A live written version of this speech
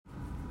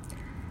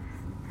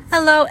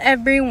Hello,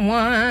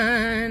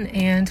 everyone,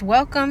 and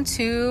welcome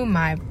to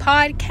my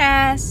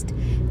podcast.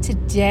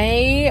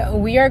 Today,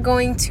 we are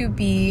going to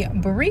be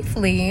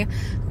briefly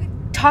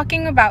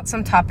talking about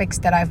some topics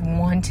that I've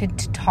wanted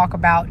to talk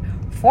about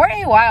for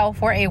a while,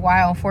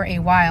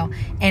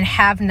 and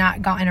have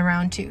not gotten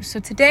around to. So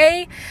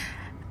today,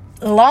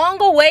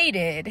 long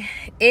awaited,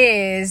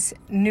 is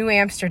New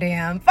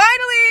Amsterdam.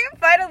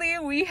 Finally,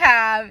 we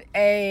have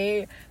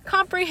a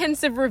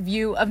comprehensive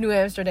review of New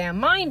Amsterdam.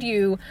 Mind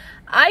you,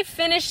 I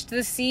finished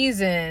the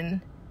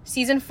season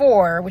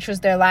 4, which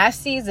was their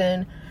last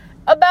season,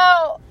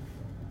 about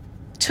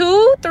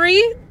 2,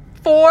 3,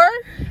 4,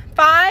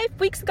 5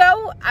 weeks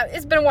ago.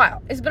 It's been a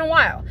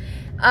while.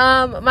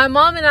 My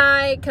mom and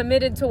I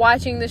committed to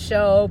watching the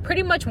show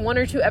pretty much 1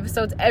 or 2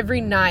 episodes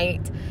every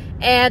night.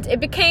 And it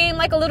became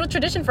like a little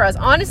tradition for us.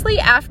 Honestly,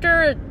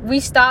 after we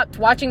stopped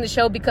watching the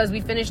show because we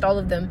finished all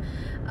of them,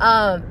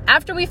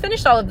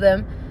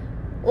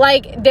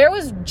 like, there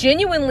was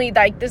genuinely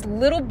like this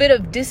little bit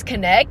of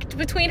disconnect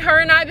between her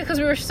and I, because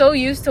we were so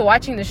used to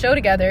watching the show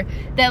together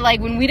that, like,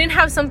 when we didn't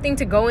have something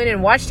to go in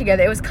and watch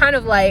together, it was kind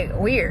of like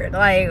weird.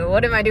 Like,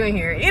 what am I doing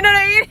here? You know what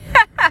I mean?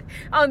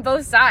 On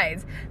both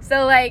sides.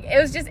 So, like, it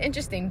was just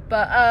interesting.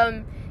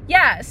 But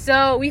yeah,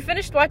 so we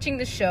finished watching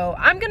the show.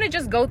 I'm going to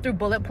just go through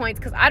bullet points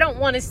because I don't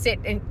want to sit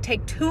and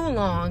take too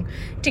long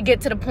to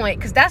get to the point,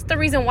 because that's the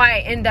reason why I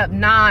end up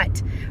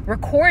not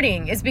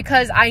recording, is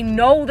because I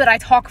know that I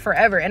talk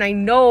forever, and I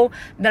know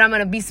that I'm going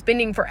to be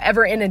spending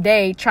forever in a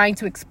day trying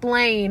to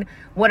explain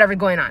whatever's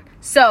going on.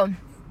 So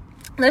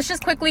let's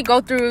just quickly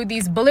go through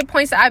these bullet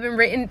points that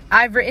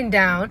I've written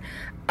down.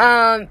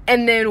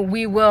 And then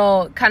we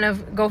will kind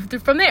of go through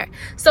from there.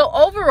 So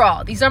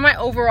overall, these are my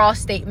overall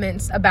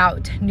statements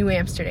about New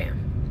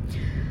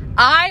Amsterdam.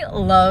 I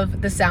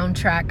love the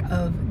soundtrack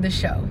of the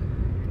show.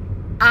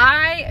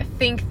 I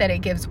think that it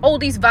gives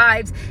oldies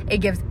vibes. It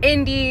gives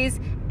indies.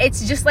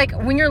 It's just like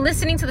when you're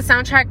listening to the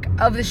soundtrack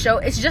of the show,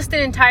 it's just an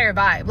entire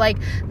vibe. Like,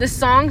 the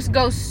songs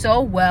go so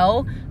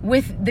well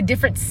with the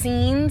different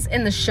scenes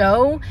in the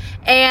show.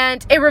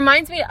 And it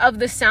reminds me of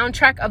the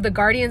soundtrack of the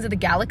Guardians of the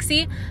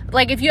Galaxy.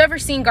 Like, if you ever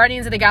seen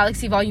Guardians of the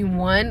Galaxy Volume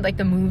 1, like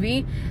the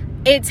movie,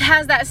 it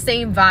has that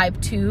same vibe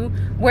too,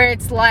 where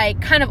it's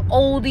like kind of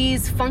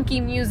oldies,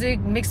 funky music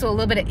mixed with a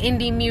little bit of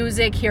indie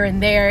music here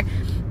and there.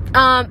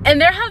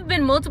 And there have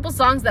been multiple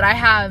songs that I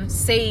have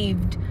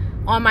saved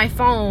on my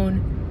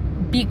phone.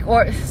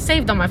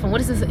 Saved on my phone.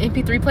 What is this, an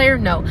MP3 player?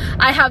 No,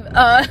 I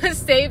have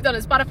saved on a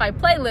Spotify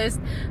playlist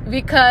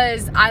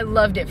because I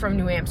loved it from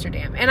New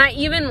Amsterdam. And I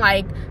even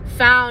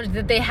found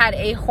that they had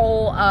a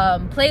whole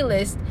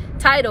playlist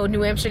titled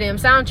New Amsterdam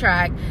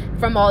Soundtrack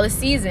from all the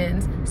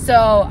seasons.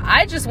 So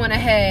I just went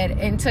ahead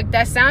and took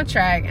that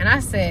soundtrack and I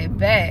said,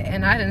 bet,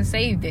 and I done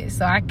saved it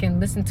so I can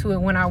listen to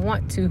it when I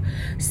want to.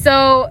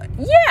 So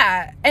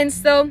yeah, and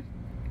so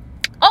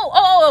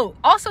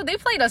also, they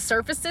played a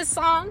Surfaces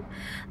song.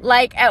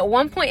 Like, at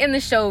one point in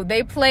the show,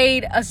 they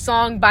played a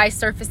song by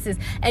Surfaces.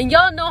 And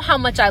y'all know how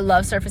much I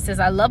love Surfaces.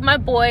 I love my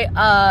boy,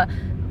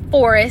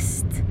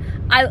 Forrest.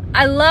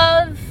 I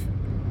love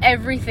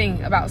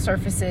everything about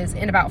Surfaces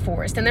and about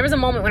Forrest. And there was a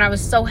moment when I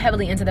was so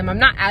heavily into them. I'm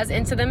not as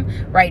into them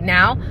right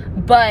now,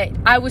 but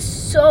I was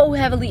so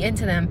heavily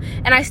into them.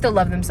 And I still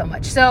love them so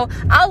much. So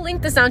I'll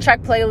link the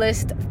soundtrack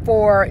playlist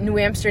for New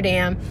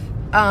Amsterdam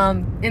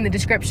in the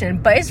description,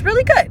 but it's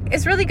really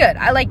good.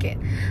 I like it.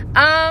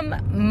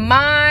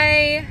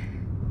 My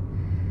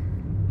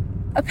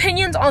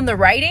opinions on the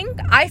writing,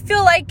 I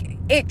feel like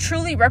it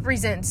truly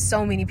represents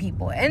so many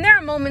people, and there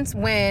are moments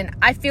when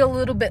I feel a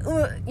little bit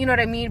you know what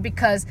I mean,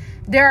 because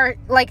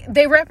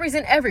they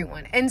represent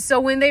everyone. And so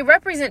when they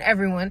represent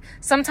everyone,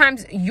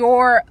 sometimes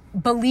your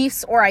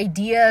beliefs or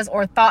ideas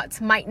or thoughts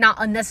might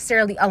not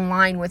necessarily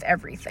align with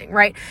everything,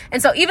 right?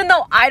 And so even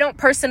though I don't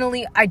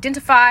personally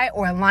identify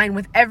or align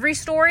with every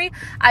story,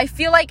 I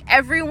feel like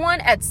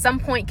everyone at some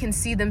point can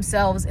see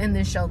themselves in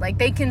this show. Like,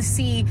 they can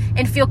see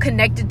and feel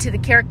connected to the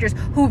characters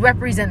who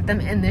represent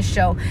them in this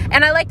show.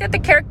 And I like that the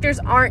characters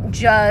aren't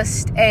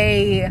just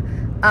a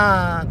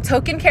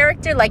token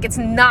character. Like, it's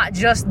not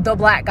just the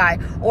black guy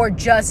or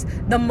just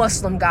the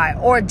Muslim guy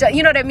or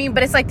you know what I mean,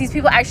 but it's like these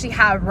people actually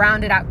have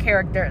rounded out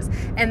characters,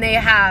 and they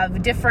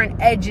have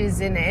different edges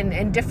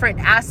and different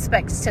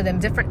aspects to them,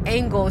 different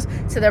angles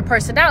to their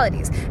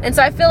personalities. And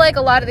so I feel like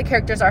a lot of the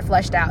characters are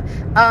fleshed out.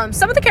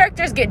 Some of the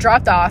characters get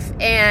dropped off,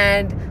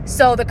 and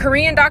so the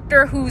Korean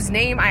doctor, whose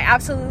name I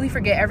absolutely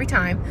forget every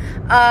time,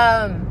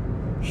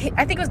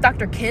 I think it was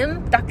Dr.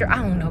 Kim. I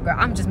don't know, girl.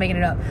 I'm just making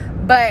it up.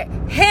 But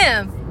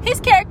his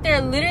character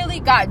literally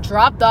got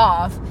dropped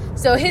off.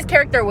 So his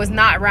character was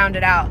not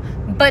rounded out.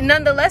 But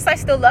nonetheless, I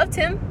still loved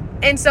him.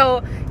 And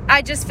so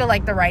I just feel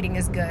like the writing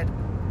is good.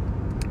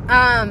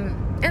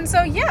 And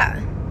so,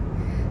 yeah.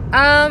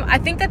 I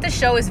think that the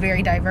show is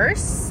very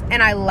diverse.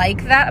 And I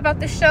like that about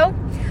the show.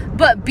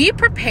 But be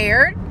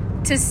prepared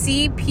to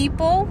see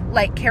people,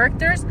 like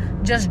characters,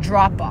 just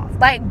drop off.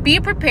 Like, be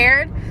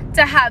prepared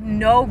to have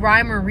no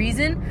rhyme or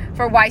reason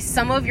for why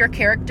some of your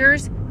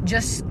characters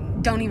just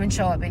don't even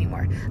show up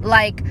anymore.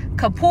 Like,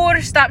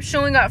 Kapoor stopped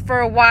showing up for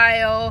a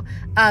while.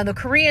 The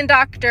Korean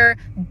doctor,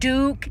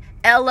 Duke,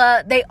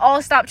 Ella, they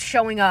all stopped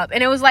showing up.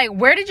 And it was like,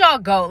 where did y'all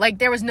go? Like,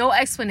 there was no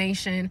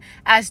explanation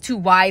as to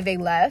why they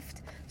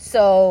left.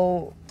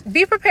 So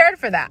be prepared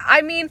for that.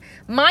 I mean,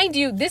 mind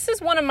you, this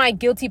is one of my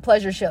guilty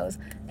pleasure shows.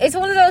 It's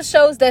one of those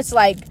shows that's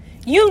like,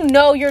 you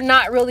know, you're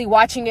not really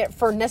watching it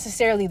for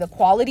necessarily the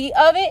quality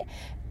of it.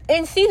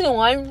 In season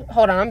 1,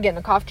 hold on, I'm getting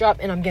a cough drop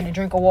and I'm getting a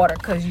drink of water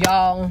because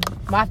y'all,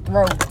 my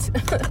throat.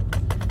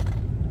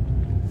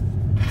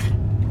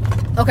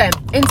 Okay,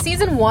 in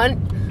season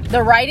 1,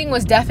 the writing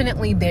was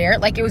definitely there.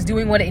 Like, it was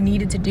doing what it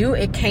needed to do.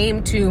 It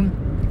came to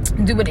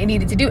do what it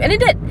needed to do, and it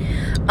did.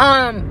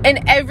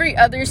 And every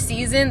other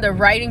season, the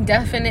writing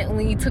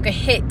definitely took a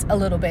hit a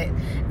little bit.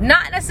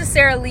 Not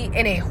necessarily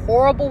in a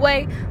horrible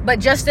way, but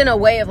just in a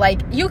way of,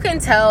 like, you can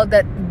tell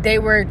that they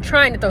were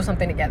trying to throw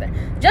something together.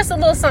 Just a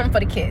little something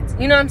for the kids.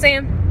 You know what I'm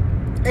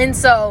saying? And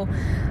so,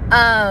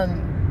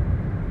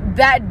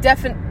 that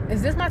definitely...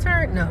 Is this my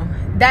turn? No.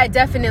 That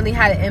definitely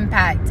had an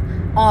impact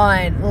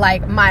on,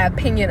 like, my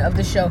opinion of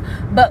the show.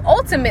 But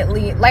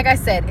ultimately, like I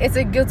said, it's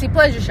a guilty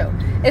pleasure show.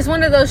 It's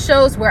one of those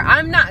shows where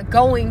I'm not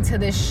going to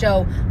this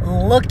show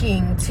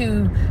looking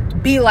to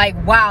be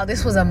like, wow,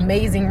 this was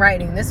amazing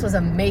writing, this was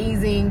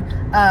amazing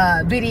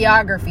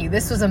videography,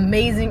 this was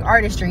amazing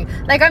artistry.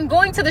 Like, I'm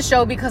going to the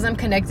show because I'm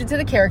connected to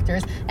the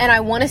characters and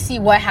I want to see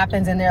what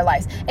happens in their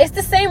lives. It's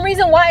the same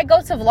reason why I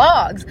go to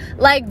vlogs.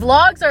 Like,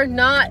 vlogs are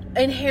not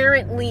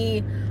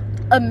inherently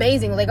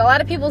amazing. Like, a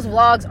lot of people's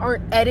vlogs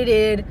aren't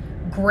edited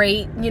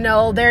great, you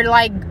know. They're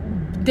like,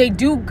 they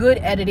do good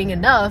editing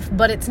enough,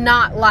 but it's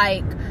not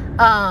like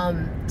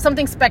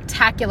something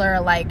spectacular,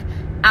 like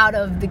out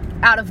of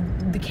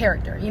the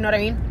character, you know what I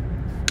mean?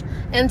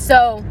 And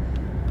so,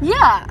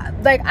 yeah,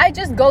 like, I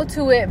just go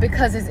to it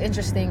because it's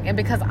interesting and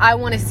because I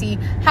want to see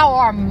how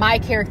are my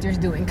characters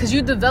doing, because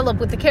you develop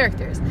with the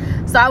characters.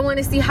 So I want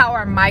to see how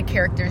are my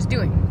characters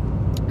doing.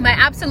 My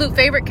absolute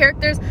favorite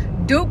characters,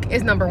 Duke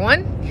is number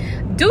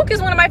 1. Duke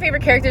is one of my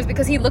favorite characters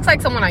because he looks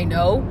like someone I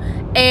know,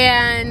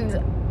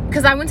 and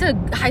because I went to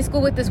high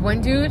school with this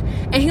one dude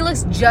and he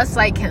looks just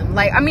like him.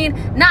 Like, I mean,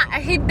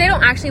 they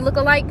don't actually look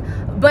alike,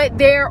 but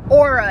their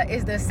aura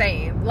is the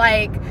same.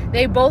 Like,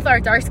 they both are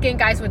dark-skinned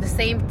guys with the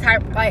same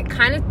type, like,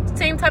 kind of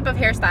same type of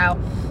hairstyle.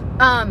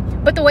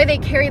 But the way they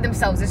carry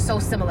themselves is so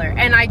similar.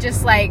 And I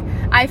just, like,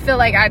 I feel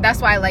like that's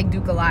why I like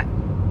Duke a lot.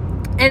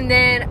 And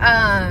then,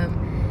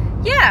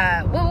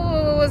 yeah,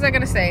 what was I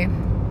gonna say?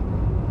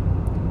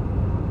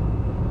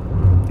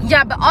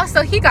 Yeah, but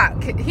also he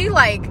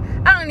like,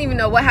 I don't even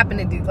know what happened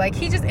to Duke. Like,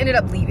 he just ended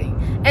up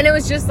leaving. And it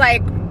was just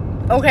like,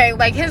 okay,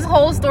 like, his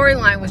whole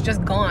storyline was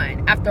just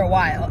gone after a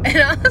while. And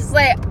I was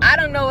like, I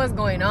don't know what's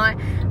going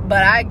on,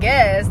 but I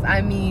guess,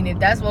 I mean, if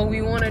that's what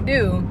we want to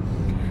do.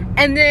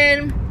 And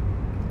then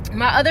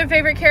my other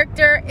favorite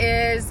character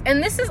is,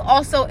 and this is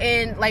also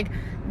in, like,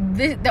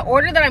 the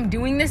order that I'm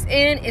doing this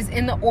in is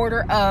in the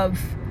order of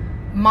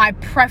my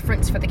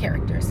preference for the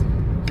characters.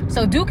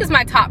 So Duke is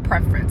my top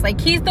preference. Like,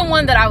 he's the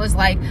one that I was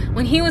like,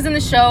 when he was in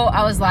the show,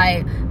 I was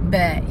like,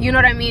 bet. You know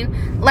what I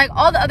mean? Like,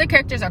 all the other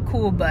characters are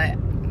cool, but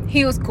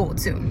he was cool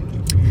too.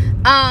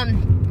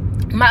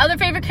 My other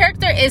favorite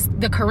character is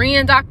the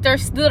Korean doctor.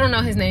 Still don't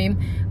know his name,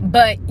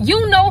 but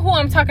you know who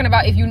I'm talking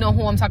about if you know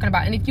who I'm talking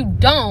about. And if you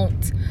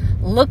don't,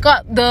 look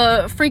up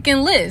the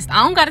freaking list.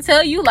 I don't gotta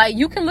tell you. Like,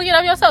 you can look it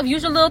up yourself.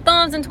 Use your little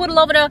thumbs and twiddle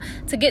over there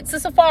to get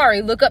to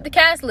Safari. Look up the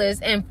cast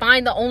list and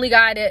find the only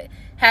guy that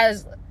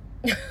has...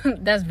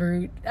 That's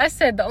rude. I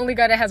said the only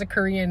guy that has a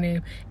Korean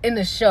name in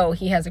the show.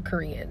 He has a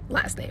Korean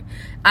last name.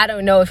 I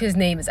don't know if his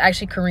name is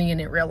actually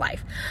Korean in real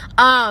life.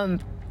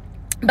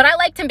 But I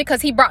liked him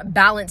because he brought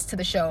balance to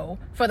the show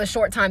for the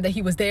short time that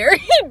he was there.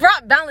 He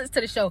brought balance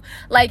to the show.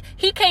 Like,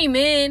 he came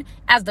in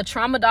as the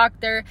trauma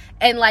doctor,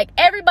 and, like,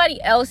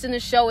 everybody else in the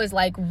show is,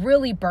 like,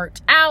 really burnt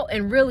out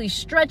and really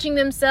stretching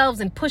themselves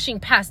and pushing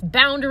past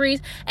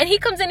boundaries. And he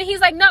comes in and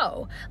he's like,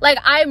 no, like,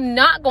 I'm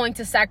not going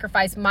to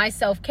sacrifice my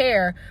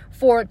self-care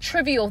for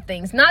trivial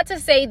things. Not to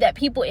say that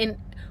people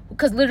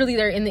because literally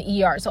they're in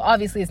the ER, so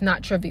obviously it's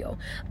not trivial,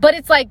 but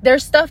it's like,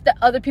 there's stuff that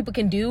other people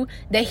can do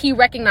that he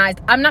recognized.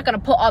 I'm not going to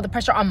put all the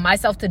pressure on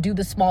myself to do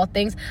the small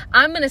things.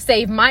 I'm going to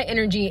save my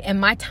energy and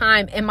my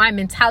time and my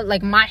mentality,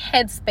 like my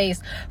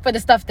headspace, for the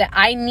stuff that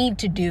I need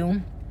to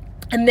do.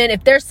 And then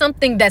if there's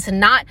something that's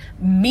not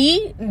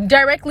me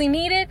directly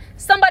needed,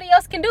 somebody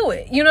else can do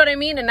it. You know what I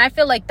mean? And I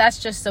feel like that's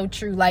just so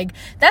true. Like,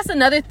 that's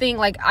another thing,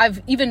 like,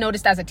 I've even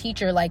noticed as a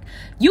teacher, like,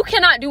 you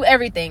cannot do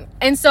everything.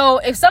 And so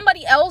if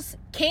somebody else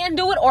can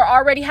do it or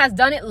already has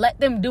done it, let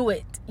them do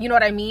it. You know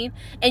what I mean?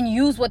 And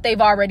use what they've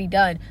already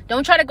done.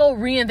 Don't try to go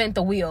reinvent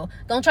the wheel.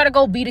 Don't try to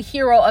go be the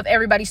hero of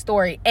everybody's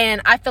story.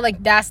 And I feel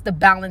like that's the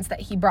balance that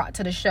he brought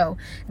to the show.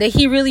 That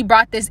he really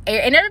brought this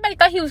air. And everybody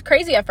thought he was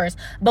crazy at first.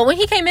 But when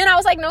he came in, I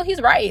was like, no,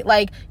 he's right.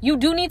 Like, you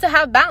do need to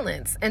have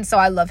balance. And so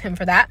I love him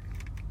for that.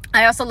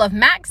 I also love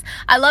Max.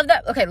 I love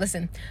that. Okay,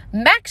 listen.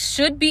 Max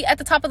should be at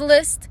the top of the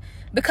list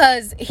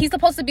because he's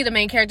supposed to be the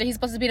main character. He's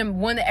supposed to be the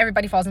one that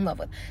everybody falls in love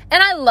with.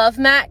 And I love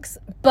Max,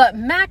 but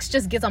Max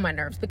just gets on my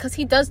nerves because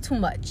he does too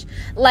much.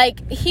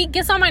 Like, he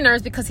gets on my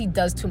nerves because he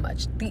does too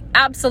much. The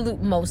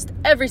absolute most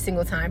every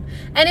single time.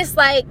 And it's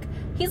like,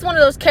 he's one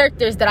of those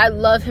characters that I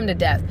love him to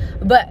death.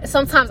 But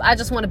sometimes I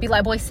just want to be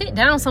like, boy, sit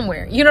down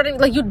somewhere. You know what I mean?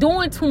 Like, you're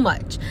doing too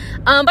much.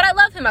 But I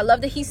love him. I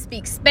love that he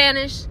speaks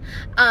Spanish.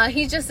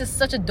 He just is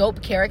such a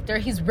dope character.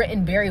 He's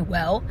written very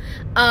well.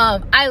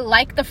 I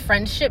like the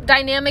friendship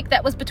dynamic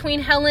that was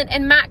between Helen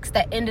and Max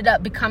that ended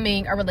up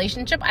becoming a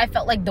relationship. I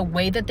felt like the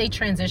way that they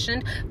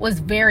transitioned was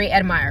very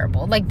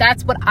admirable. Like,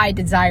 that's what I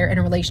desire in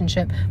a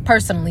relationship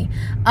personally.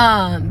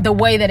 The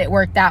way that it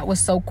worked out was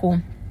so cool.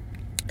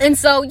 And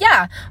so,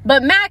 yeah,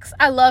 but Max,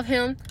 I love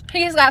him.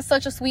 He's got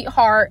such a sweet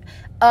heart.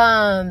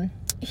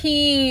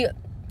 He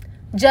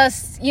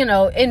just, you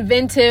know,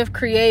 inventive,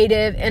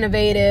 creative,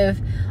 innovative,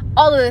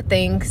 all of the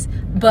things.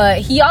 But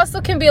he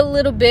also can be a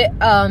little bit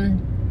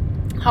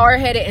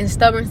hard-headed and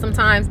stubborn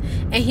sometimes,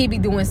 and he be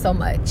doing so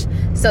much.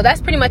 So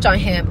that's pretty much on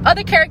him.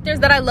 Other characters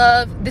that I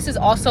love, this is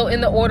also in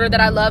the order that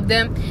I love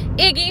them.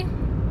 Iggy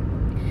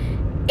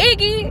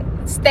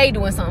stay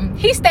doing something.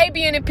 He stay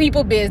being in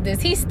people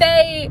business. He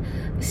stay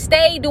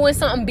doing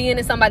something, being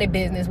in somebody's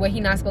business where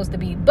he's not supposed to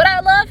be. But I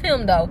love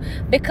him though,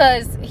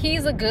 because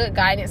he's a good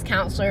guidance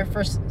counselor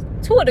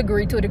to a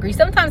degree.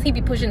 Sometimes he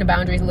be pushing the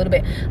boundaries a little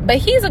bit, but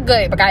he's a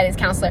good guidance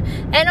counselor.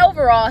 And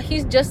overall,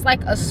 he's just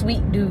like a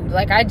sweet dude.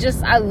 Like,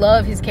 I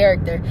love his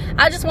character.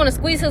 I just want to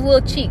squeeze his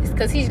little cheeks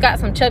because he's got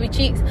some chubby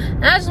cheeks,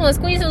 and I just want to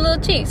squeeze his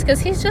little cheeks because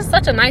he's just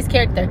such a nice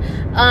character.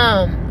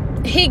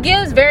 He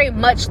gives very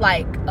much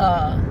like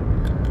a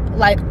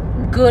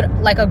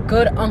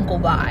good uncle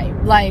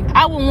vibe. Like,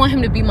 I would want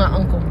him to be my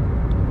uncle.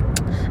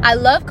 I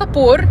love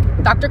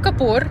Kapoor, Dr.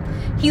 Kapoor.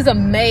 He's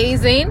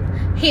amazing.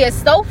 He is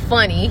so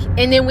funny.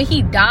 And then when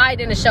he died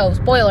in the show,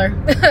 spoiler,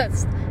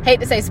 hate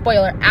to say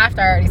spoiler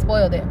after I already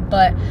spoiled it,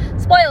 but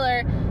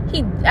spoiler,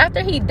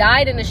 after he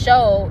died in the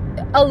show,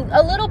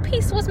 a little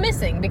piece was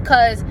missing,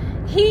 because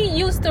he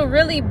used to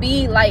really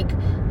be like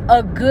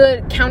a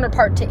good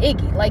counterpart to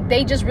Iggy. Like,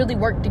 they just really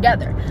worked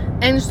together.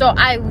 And so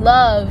I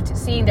loved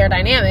seeing their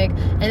dynamic.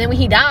 And then when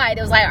he died,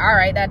 it was like, all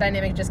right, that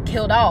dynamic just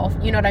killed off.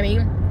 You know what I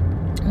mean?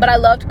 But I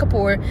loved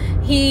Kapoor.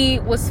 He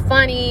was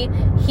funny.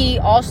 He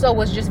also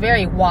was just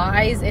very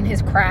wise in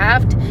his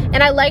craft.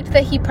 And I liked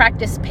that he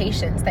practiced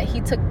patience, that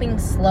he took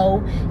things slow,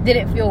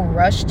 didn't feel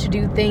rushed to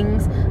do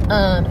things.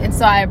 And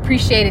so I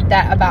appreciated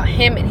that about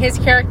him and his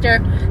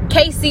character.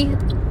 Casey,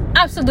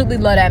 absolutely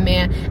love that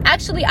man.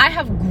 Actually, I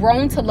have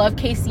grown to love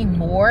Casey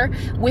more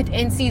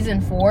within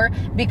season 4,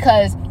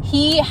 because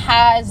he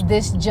has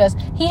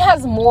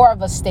more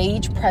of a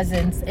stage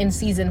presence in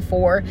season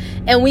 4,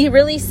 and we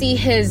really see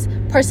his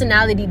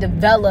personality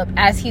develop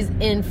as he's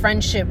in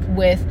friendship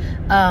with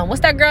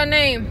what's that girl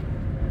name?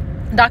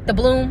 Dr.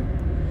 Bloom.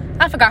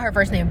 I forgot her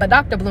first name, but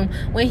Dr. Bloom.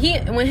 When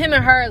him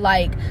and her,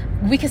 like,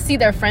 we could see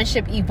their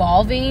friendship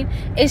evolving.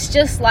 It's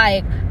just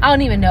like, I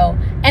don't even know.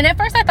 And at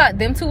first I thought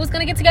them two was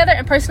gonna get together,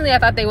 and personally I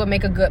thought they would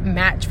make a good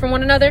match for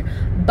one another,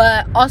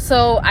 but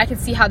also I could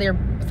see how they're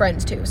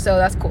friends too, so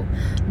that's cool.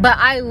 But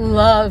I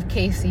love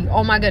Casey.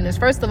 Oh my goodness.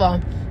 First of all,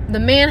 the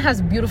man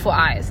has beautiful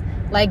eyes,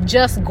 like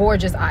just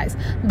gorgeous eyes,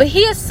 but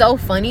he is so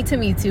funny to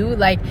me too.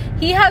 Like,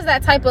 he has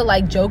that type of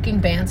like joking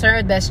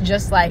banter that's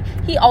just like,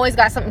 he always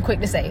got something quick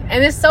to say,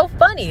 and it's so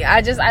funny.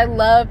 I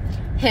love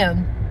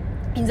him.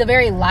 He's a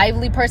very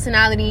lively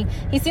personality.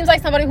 He seems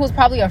like somebody who was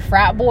probably a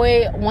frat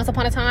boy once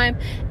upon a time,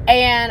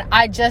 and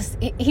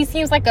he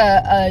seems like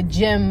a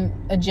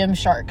gym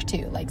shark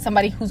too, like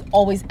somebody who's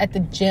always at the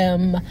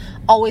gym,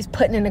 always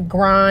putting in the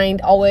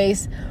grind,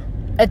 always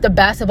at the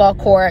basketball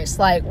courts,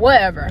 like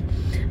whatever.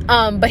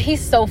 But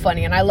he's so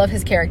funny, and I love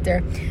his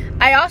character.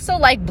 I also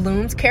like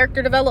Bloom's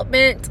character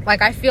development.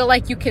 Like, I feel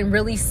like you can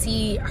really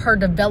see her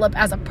develop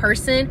as a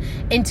person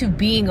into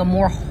being a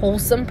more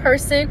wholesome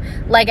person.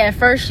 Like, at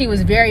first she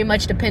was very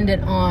much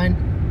dependent on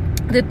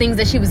the things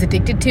that she was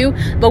addicted to,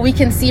 but we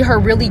can see her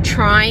really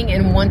trying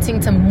and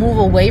wanting to move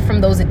away from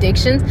those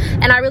addictions.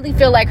 And I really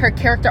feel like her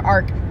character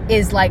arc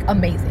is like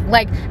amazing.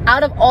 Like,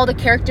 out of all the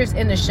characters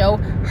in the show,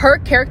 her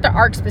character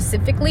arc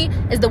specifically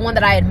is the one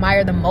that I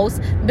admire the most,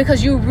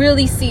 because you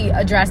really see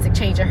a drastic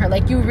change in her.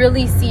 Like, you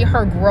really see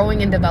her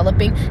growing and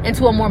developing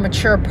into a more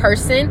mature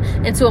person,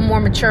 into a more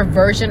mature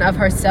version of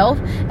herself.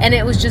 And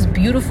it was just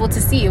beautiful to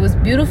see. It was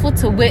beautiful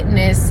to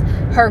witness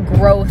her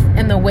growth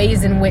and the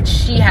ways in which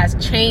she has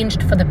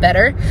changed for the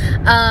better.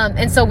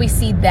 And so we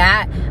see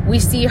that. We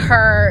see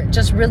her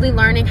just really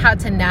learning how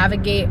to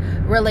navigate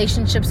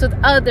relationships with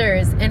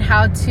others, and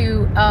how to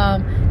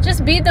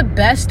just be the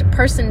best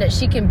person that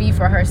she can be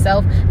for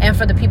herself and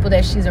for the people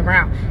that she's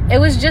around. It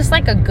was just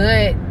like a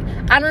good,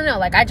 I don't know,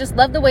 like, I just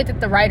love the way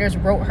that the writers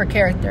wrote her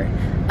character.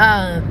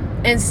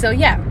 And so,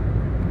 yeah,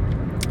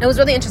 it was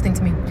really interesting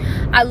to me.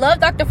 I love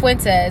Dr.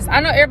 Fuentes. I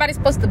know everybody's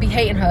supposed to be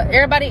hating her.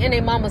 Everybody and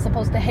their mom was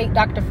supposed to hate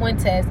Dr.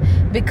 Fuentes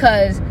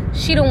because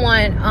she the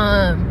one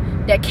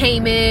that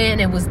came in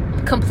and was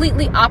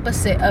completely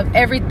opposite of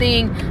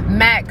everything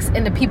Max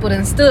and the people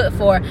that stood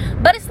for.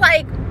 But it's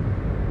like,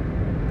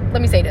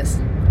 let me say this.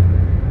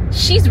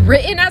 She's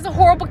written as a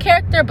horrible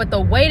character, but the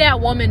way that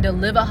woman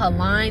delivered her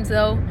lines,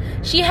 though,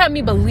 she had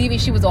me believing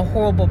she was a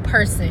horrible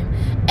person.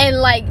 And,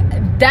 like,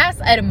 that's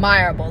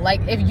admirable.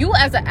 Like, if you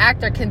as an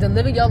actor can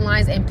deliver your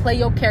lines and play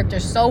your character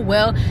so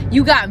well,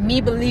 you got me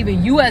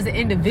believing you as an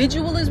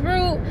individual is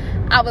rude.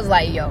 I was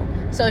like, yo.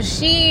 So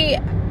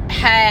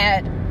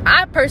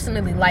I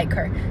personally like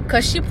her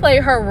because she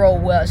played her role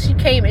well. She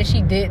came and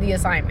she did the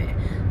assignment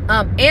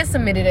and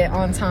submitted it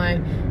on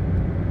time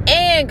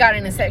and got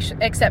an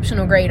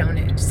exceptional grade on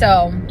it.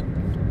 So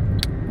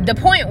the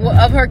point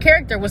of her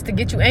character was to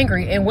get you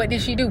angry. And what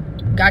did she do?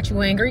 Got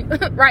you angry.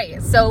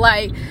 Right. So,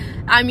 like,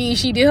 I mean,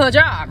 she did her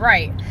job.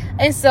 Right.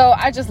 And so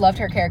I just loved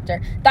her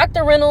character.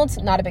 Dr. Reynolds,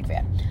 not a big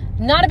fan.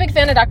 Not a big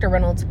fan of Dr.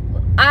 Reynolds.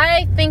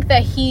 I think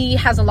that he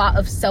has a lot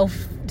of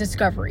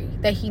self-discovery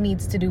that he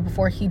needs to do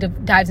before he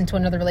dives into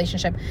another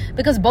relationship,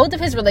 because both of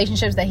his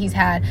relationships that he's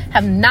had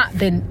have not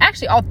been,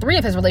 actually all three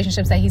of his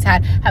relationships that he's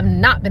had have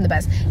not been the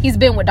best. He's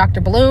been with Dr.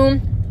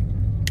 Bloom,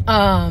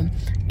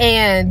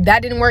 and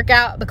that didn't work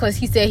out because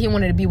he said he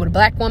wanted to be with a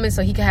black woman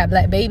so he could have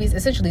black babies,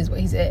 essentially is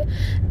what he said,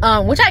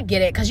 which I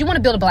get it, because you want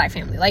to build a black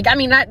family. Like, I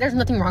mean, there's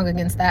nothing wrong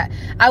against that.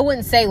 I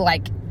wouldn't say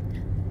like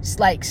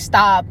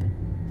stop.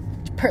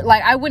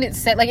 Like, I wouldn't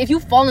say, like, if you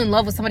fall in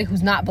love with somebody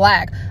who's not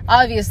black,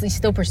 obviously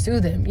still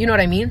pursue them. You know what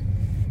I mean?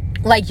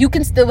 Like, you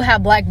can still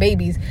have black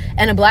babies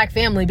and a black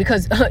family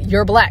because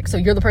you're black. So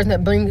you're the person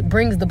that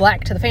brings the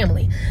black to the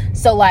family.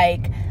 So,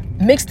 like,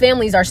 mixed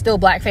families are still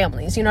black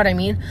families. You know what I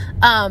mean?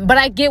 But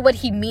I get what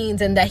he means,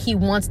 and that he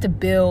wants to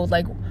build,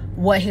 like,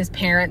 what his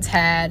parents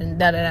had and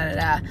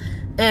da-da-da-da-da.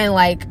 And,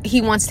 like,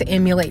 he wants to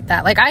emulate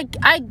that. Like,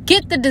 I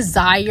get the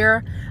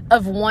desire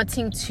of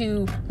wanting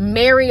to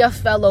marry a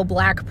fellow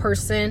black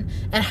person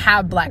and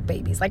have black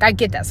babies. Like, I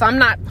get that. So I'm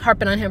not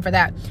harping on him for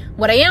that.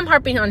 What I am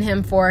harping on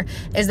him for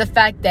is the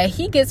fact that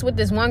he gets with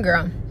this one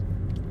girl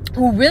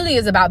who really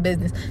is about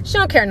business. She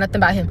don't care nothing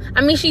about him. I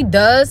mean, she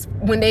does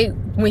when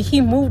he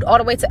moved all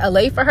the way to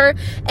LA for her.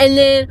 And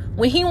then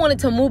when he wanted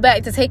to move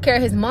back to take care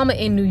of his mama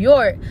in New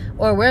York,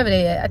 or wherever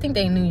they at, I think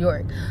they in New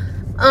York.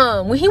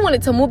 When he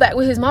wanted to move back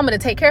with his mama to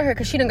take care of her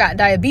because she done got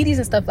diabetes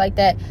and stuff like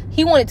that,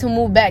 he wanted to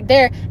move back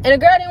there, and the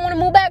girl didn't want to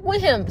move back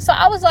with him. So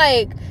I was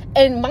like,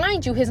 and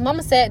mind you, his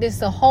mama said this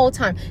the whole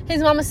time.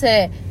 His mama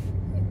said,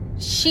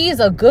 she's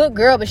a good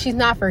girl, but she's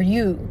not for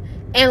you.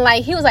 And,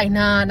 like, he was like,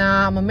 nah, I'm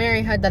gonna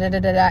marry her,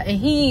 da-da-da-da-da. And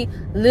he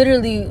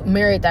literally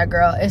married that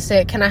girl and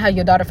said, can I have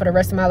your daughter for the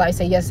rest of my life?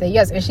 Say yes.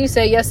 And she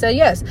said yes, say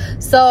yes.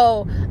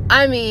 So,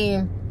 I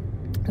mean,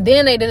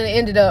 then they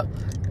ended up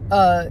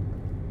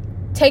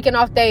taking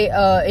off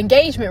their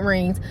engagement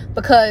rings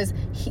because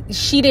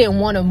she didn't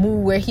want to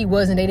move where he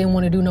was, and they didn't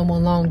want to do no more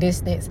long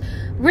distance.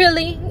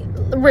 Really?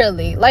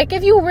 Like,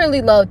 if you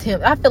really loved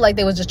him, I feel like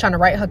they was just trying to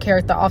write her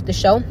character off the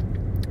show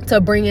to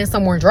bring in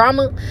some more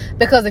drama.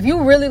 Because if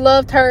you really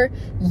loved her,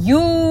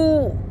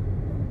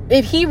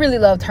 if he really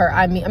loved her,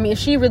 I mean, if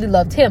she really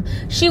loved him,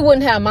 she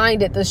wouldn't have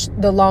minded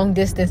the long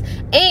distance,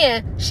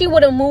 and she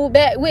would have moved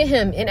back with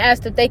him and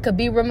asked if they could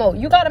be remote.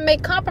 You got to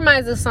make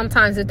compromises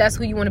sometimes if that's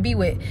who you want to be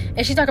with.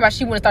 And she talked about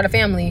she want to start a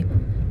family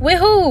with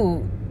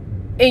who,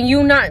 and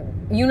you not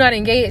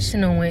engaged to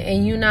no one,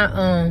 and you not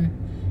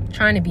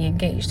trying to be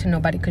engaged to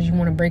nobody because you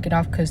want to break it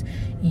off because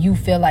you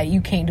feel like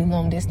you can't do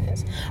long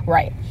distance,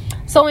 right?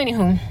 So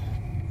anywho,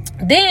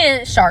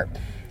 then Sharp.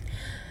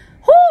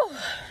 Whew.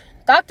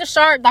 Dr.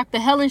 Sharp, Dr.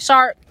 Helen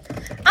Sharp.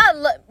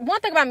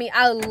 One thing about me,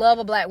 I love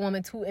a black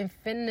woman to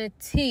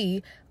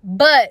infinity,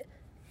 but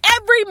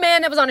every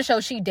man that was on the show,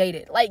 she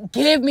dated. Like,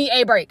 give me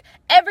a break.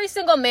 Every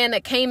single man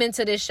that came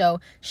into this show,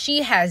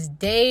 she has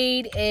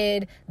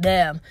dated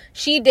them.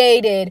 She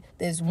dated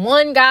this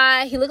one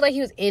guy. He looked like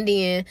he was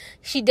Indian.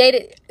 She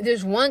dated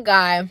this one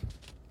guy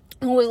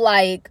who was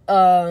like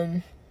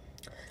a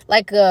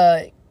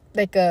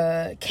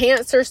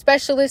cancer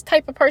specialist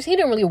type of person. He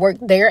didn't really work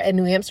there at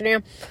New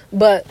Amsterdam,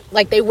 but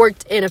like they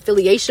worked in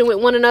affiliation with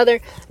one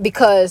another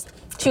because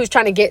she was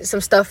trying to get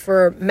some stuff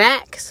for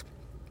Max.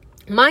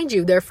 Mind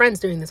you, they're friends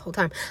during this whole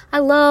time.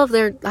 I'll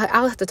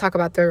have to talk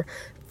about their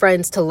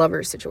friends to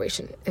lovers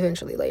situation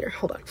eventually later.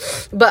 Hold on.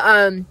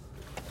 But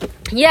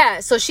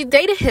yeah, so she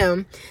dated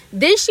him.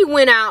 Then she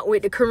went out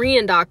with the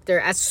Korean doctor.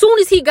 As soon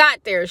as he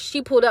got there,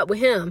 she pulled up with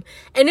him.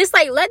 And it's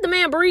like, let the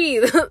man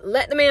breathe.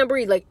 Let the man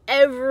breathe. Like,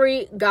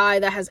 every guy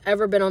that has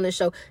ever been on this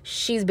show,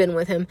 she's been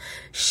with him.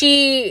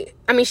 She's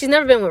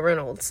never been with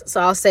Reynolds, so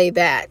I'll say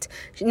that.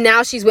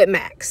 Now she's with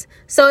Max.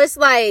 So it's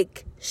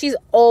like, she's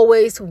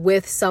always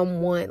with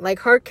someone. Like,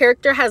 her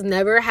character has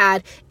never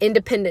had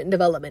independent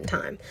development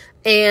time.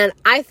 And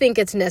I think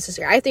it's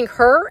necessary. I think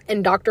her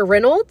and Dr.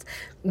 Reynolds,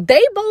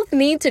 they both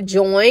need to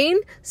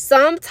join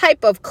some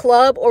type of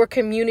club or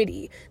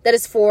community that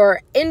is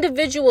for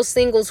individual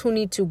singles who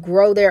need to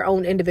grow their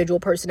own individual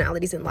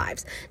personalities and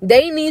lives.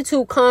 They need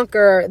to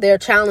conquer their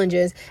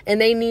challenges,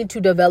 and they need to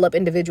develop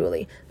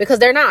individually because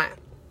they're not.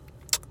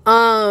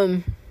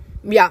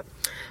 Yeah.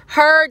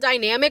 Her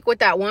dynamic with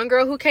that one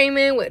girl who came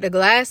in with the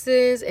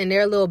glasses and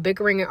their little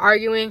bickering and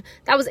arguing,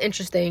 that was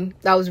interesting.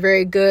 That was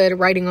very good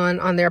writing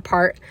on their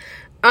part.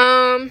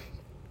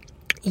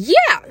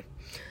 Yeah.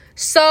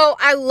 So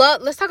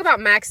let's talk about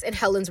Max and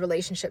Helen's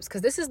relationships,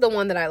 because this is the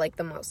one that I like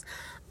the most.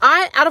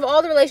 Out of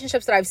all the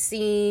relationships that I've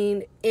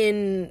seen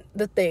in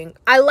the thing,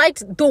 I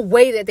liked the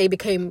way that they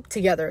became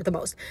together the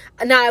most.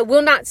 Now, I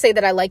will not say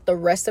that I like the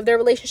rest of their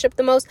relationship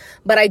the most,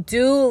 but I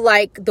do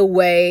like the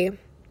way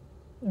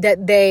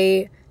that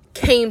they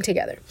came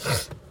together.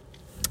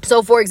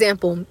 So, for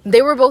example,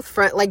 they were both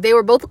they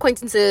were both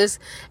acquaintances,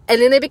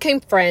 and then they became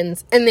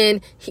friends, and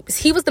then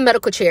he was the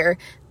medical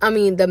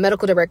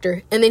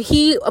director, and then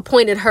he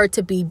appointed her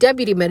to be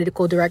deputy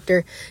medical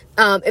director.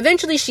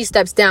 Eventually she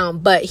steps down,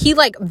 but he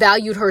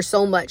valued her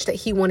so much that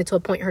he wanted to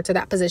appoint her to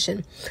that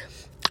position.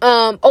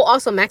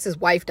 Also Max's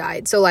wife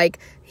died. So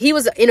he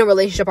was in a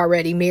relationship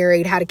already,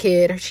 married, had a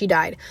kid, she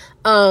died.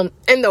 And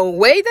the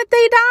way that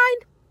they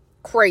died,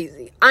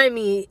 crazy. I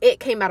mean,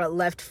 it came out of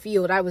left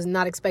field. I was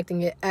not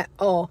expecting it at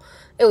all.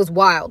 It was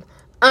wild.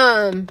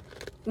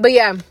 But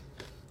yeah.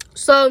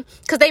 So,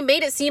 because they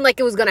made it seem like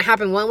it was going to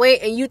happen one way,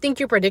 and you think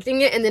you're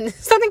predicting it, and then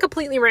something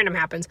completely random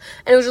happens.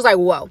 And it was just like,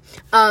 whoa.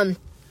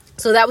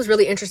 So that was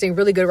really interesting.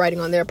 Really good writing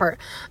on their part.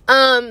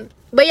 But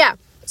yeah.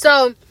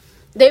 So,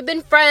 they've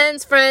been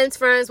friends,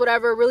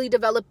 whatever, really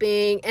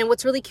developing. And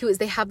what's really cute is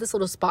they have this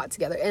little spot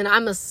together. And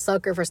I'm a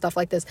sucker for stuff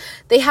like this.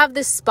 They have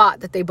this spot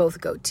that they both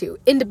go to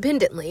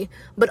independently,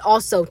 but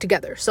also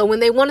together. So when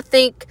they want to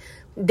think,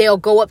 they'll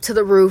go up to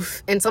the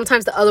roof, and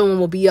sometimes the other one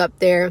will be up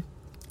there,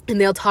 and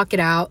they'll talk it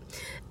out.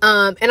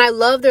 And I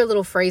love their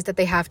little phrase that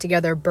they have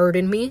together,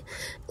 burden me.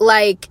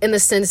 In the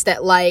sense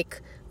that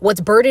what's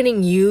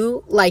burdening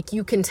you,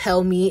 you can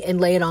tell me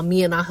and lay it on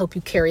me, and I'll help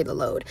you carry the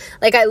load.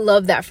 I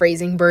love that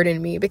phrasing, burden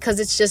me,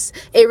 because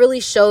it really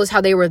shows how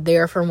they were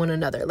there for one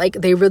another.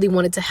 They really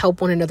wanted to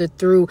help one another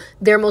through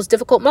their most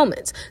difficult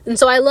moments. And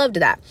so I loved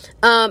that.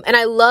 And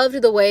I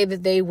loved the way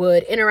that they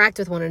would interact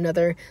with one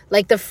another,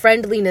 the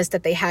friendliness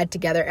that they had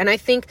together. And I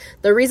think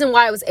the reason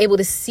why I was able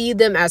to see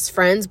them as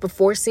friends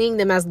before seeing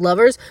them as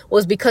lovers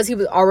was because he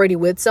was already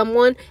with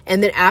someone.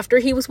 And then after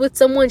he was with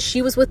someone,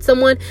 she was with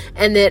someone.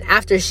 And then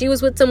after she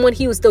was with someone,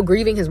 he was still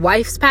grieving his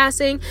wife's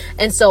passing.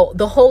 And so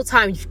the whole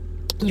time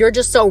you're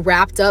just so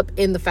wrapped up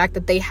in the fact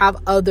that they have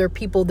other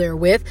people they're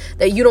with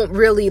that you don't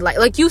really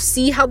you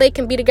see how they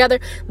can be together,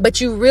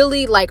 but you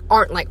really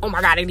aren't oh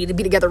my God, I need to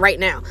be together right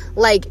now.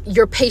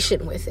 You're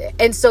patient with it.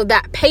 And so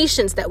that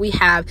patience that we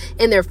have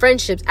in their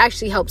friendships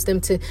actually helps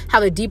them to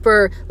have a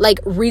deeper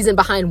reason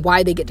behind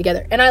why they get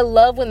together. And I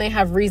love when they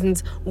have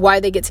reasons why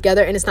they get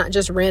together, and it's not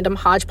just random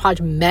hodgepodge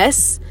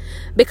mess,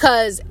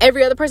 because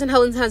every other person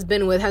Helen has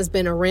been with has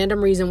been a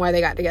random reason why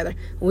they got together.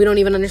 We don't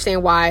even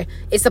understand why.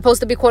 It's supposed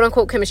to be quote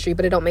unquote chemistry,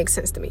 but it don't make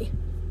sense to me.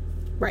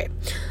 Right.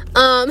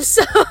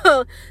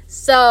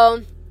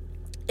 So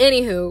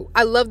anywho,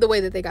 I love the way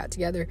that they got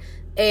together,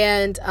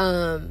 and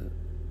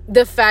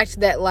the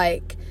fact that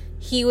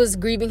he was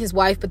grieving his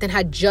wife, but then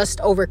had just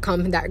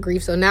overcome that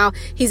grief. So now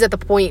he's at the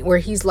point where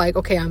he's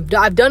okay,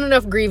 I've done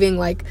enough grieving.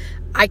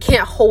 I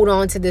can't hold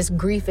on to this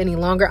grief any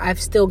longer.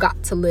 I've still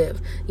got to live,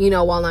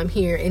 while I'm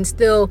here, and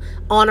still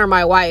honor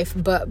my wife,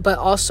 but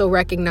also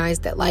recognize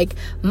that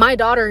my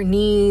daughter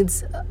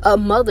needs a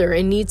mother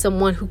and needs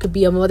someone who could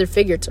be a mother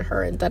figure to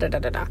her, and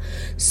da-da-da-da-da.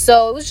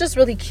 So it was just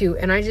really cute.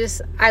 And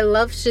I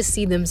love to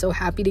see them so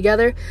happy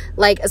together,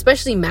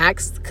 especially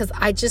Max, because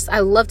I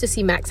love to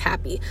see Max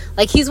happy.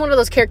 He's one of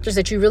those characters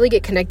that you really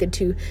get connected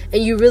to,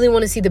 and you really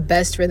want to see the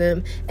best for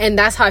them. And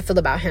that's how I feel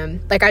about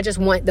him. I just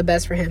want the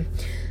best for him.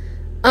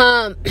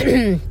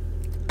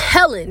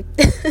 Helen,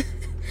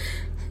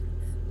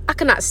 I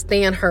could not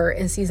stand her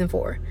in season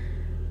 4.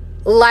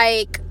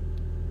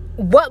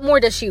 What more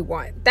does she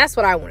want? That's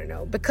what I want to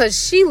know, because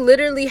she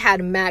literally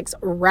had Max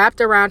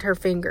wrapped around her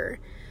finger.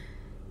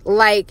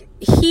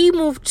 He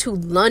moved to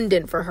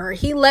London for her.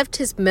 He left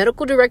his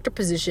medical director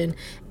position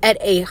at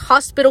a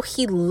hospital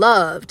he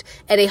loved,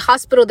 at a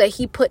hospital that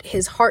he put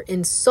his heart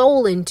and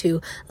soul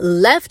into,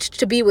 left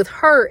to be with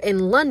her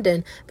in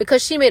London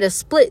because she made a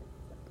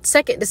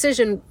split-second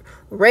decision,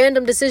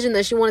 random decision,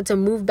 that she wanted to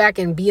move back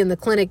and be in the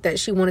clinic that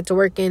she wanted to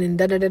work in,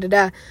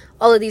 and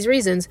all of these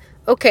reasons.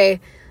 Okay,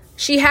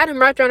 she had him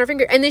wrapped around her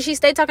finger, and then she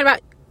stayed talking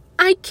about,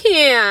 I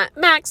can't,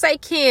 Max, I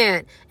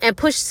can't, and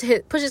pushes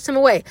him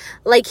away.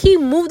 He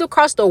moved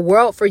across the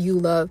world for you,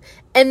 love.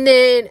 And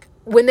then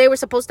when they were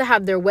supposed to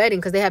have their wedding,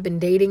 because they had been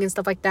dating and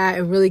stuff like that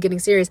and really getting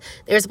serious,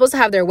 they were supposed to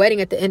have their wedding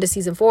at the end of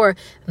season 4.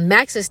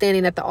 Max is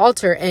standing at the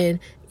altar, and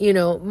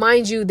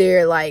mind you,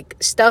 their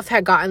stuff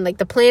had gotten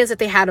the plans that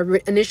they had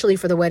initially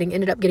for the wedding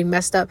ended up getting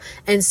messed up.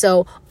 And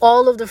so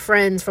all of the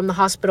friends from the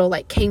hospital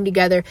came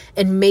together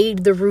and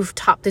made the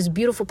rooftop this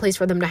beautiful place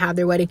for them to have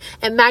their wedding.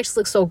 And Max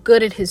looked so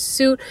good in his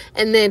suit,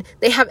 and then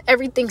they have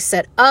everything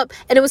set up,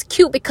 and it was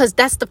cute because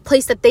that's the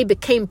place that they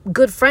became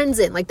good friends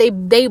in.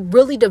 They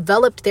really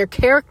developed their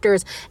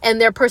characters and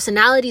their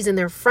personalities and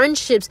their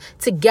friendships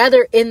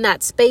together in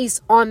that space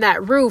on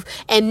that roof.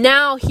 And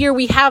now here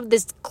we have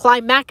this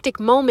climactic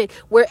moment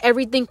where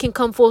everything can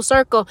come full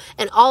circle,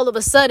 and all of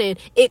a sudden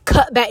it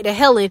cut back to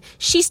Helen.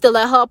 She's still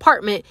at her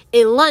apartment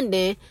in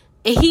London,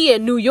 and he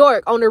in New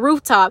York on the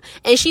rooftop,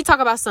 and she talk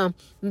about some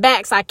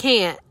Max, I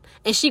can't.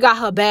 and she got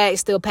her bag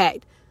still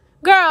packed.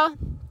 Girl.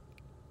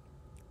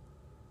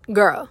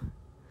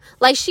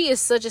 Like, she is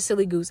such a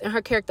silly goose, and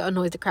her character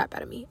annoys the crap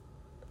out of me.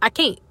 I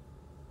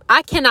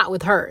cannot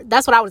with her.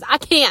 That's what I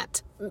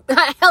can't.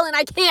 Helen,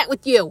 I can't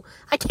with you.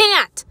 I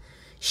can't.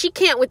 She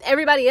can't with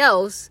everybody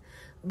else.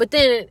 But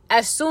then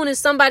as soon as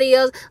somebody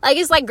else, like,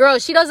 it's like, girl,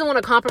 she doesn't want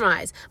to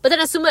compromise. But then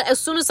as soon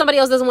as somebody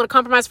else doesn't want to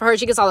compromise for her,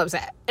 she gets all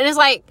upset. And it's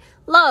like,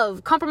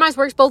 love, compromise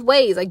works both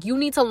ways. Like, you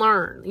need to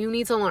learn.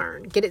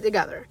 Get it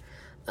together.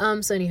 So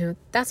anywho,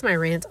 that's my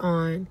rant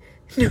on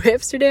New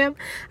Amsterdam.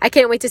 I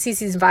can't wait to see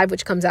season 5,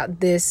 which comes out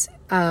this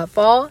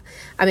fall.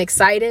 I'm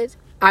excited.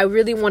 I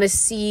really want to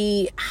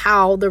see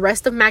how the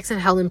rest of Max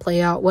and Helen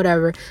play out,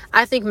 whatever.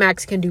 I think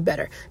Max can do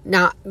better.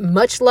 Now,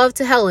 much love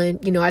to Helen.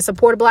 You know, I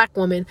support a black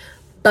woman,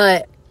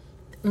 but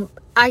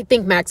I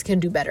think Max can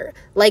do better.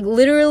 Like,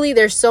 literally,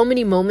 there's so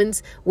many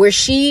moments where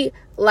she,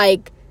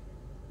 like,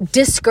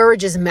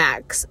 discourages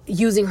Max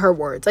using her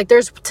words. Like,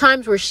 there's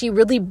times where she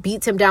really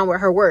beats him down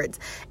with her words.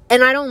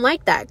 And I don't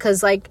like that,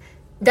 because, like,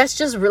 that's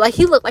just like,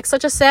 he looked like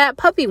such a sad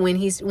puppy when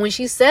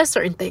she says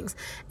certain things.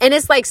 And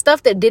it's like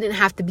stuff that didn't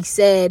have to be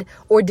said,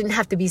 or didn't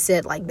have to be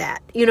said like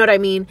that. You know what I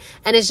mean?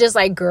 And it's just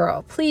like,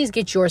 girl, please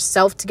get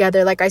yourself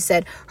together. Like I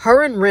said,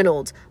 her and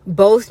Reynolds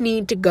both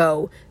need to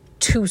go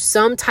to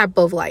some type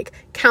of like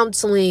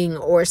counseling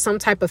or some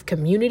type of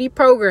community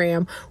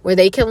program where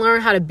they can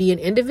learn how to be an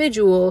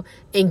individual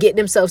and get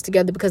themselves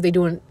together, because they're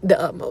doing the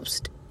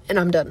utmost. And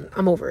I'm done.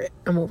 I'm over it.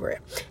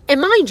 And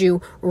mind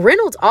you,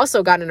 Reynolds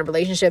also got in a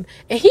relationship,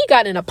 and he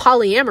got in a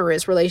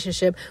polyamorous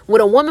relationship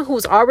with a woman who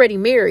was already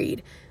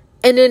married.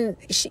 And then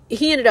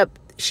she ended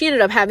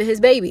up having his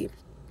baby.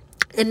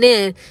 And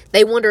then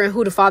they wondering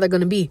who the father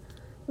going to be.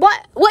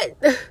 What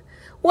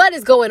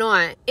is going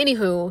on?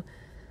 Anywho,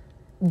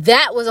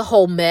 that was a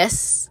whole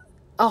mess.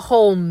 And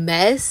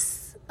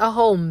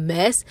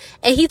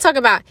he talking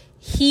about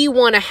he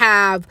want to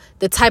have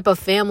the type of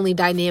family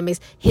dynamics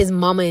his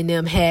mama and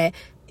them had.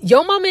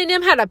 Your mama and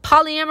them had a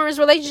polyamorous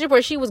relationship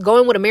where she was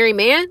going with a married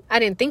man? I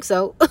didn't think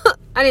so.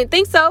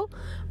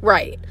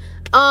 Right.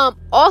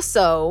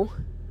 Also,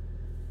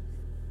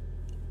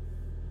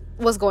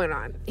 what's going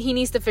on? He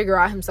needs to figure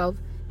out himself.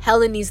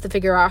 Helen needs to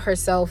figure out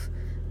herself.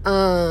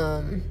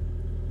 I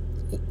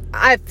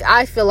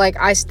feel like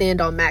I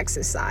stand on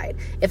Max's side.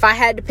 If I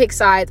had to pick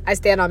sides, I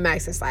stand on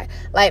Max's side.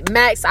 Like,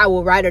 Max, I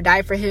will ride or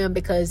die for him,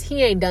 because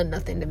he ain't done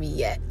nothing to me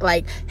yet.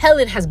 Like,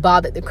 Helen has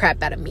bothered the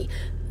crap out of me.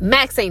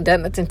 Max ain't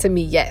done nothing to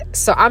me yet.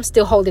 So I'm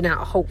still holding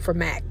out hope for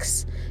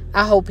Max.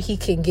 I hope he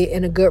can get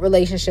in a good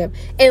relationship.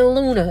 And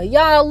Luna,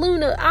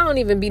 Luna, I don't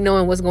even be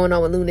knowing what's going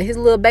on with Luna. His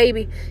little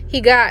baby,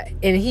 he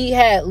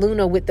had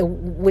Luna with the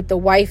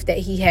wife that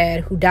he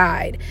had who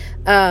died.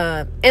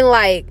 And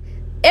like,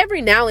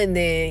 every now and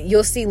then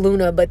you'll see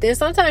Luna, but then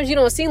sometimes you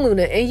don't see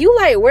Luna, and you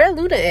like, where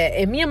Luna at?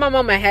 And me and my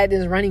mama had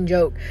this running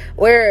joke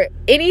where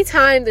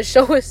anytime the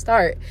show would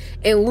start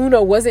and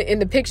Luna wasn't in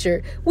the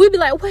picture, we'd be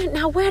like,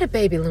 where the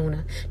baby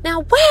Luna?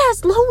 Now,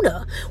 where's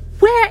Luna?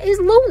 Where is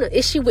Luna?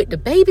 Is she with the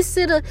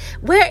babysitter?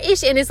 Where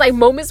is she? And it's like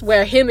moments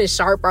where him and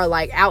Sharp are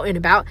like out and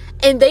about,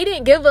 and they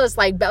didn't give us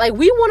like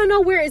we want to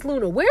know, where is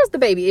Luna? Where's the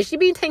baby? Is she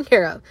being taken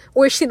care of?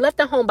 Or is she left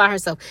at home by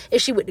herself?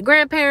 Is she with the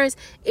grandparents?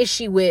 Is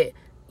she with,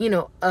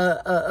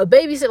 a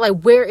babysitter?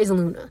 Like, where is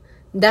Luna?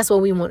 That's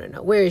what we want to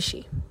know. Where is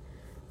she?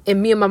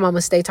 And me and my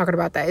mama stay talking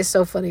about that. It's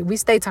so funny. We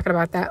stay talking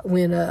about that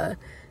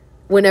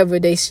whenever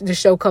the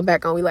show come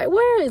back on. We like,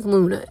 where is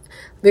Luna?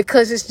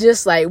 Because it's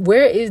just like,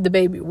 where is the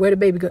baby? Where the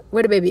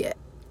baby at?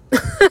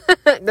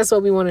 That's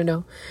what we want to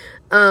know.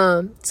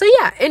 So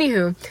yeah,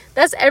 anywho,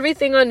 that's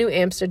everything on New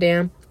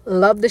Amsterdam.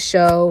 Love the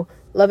show.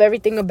 Love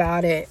everything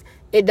about it.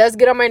 It does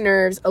get on my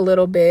nerves a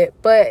little bit,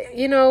 but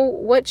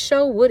what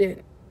show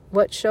wouldn't?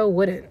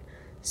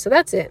 So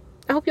that's it.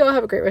 I hope you all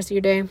have a great rest of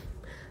your day.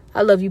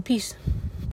 I love you. Peace.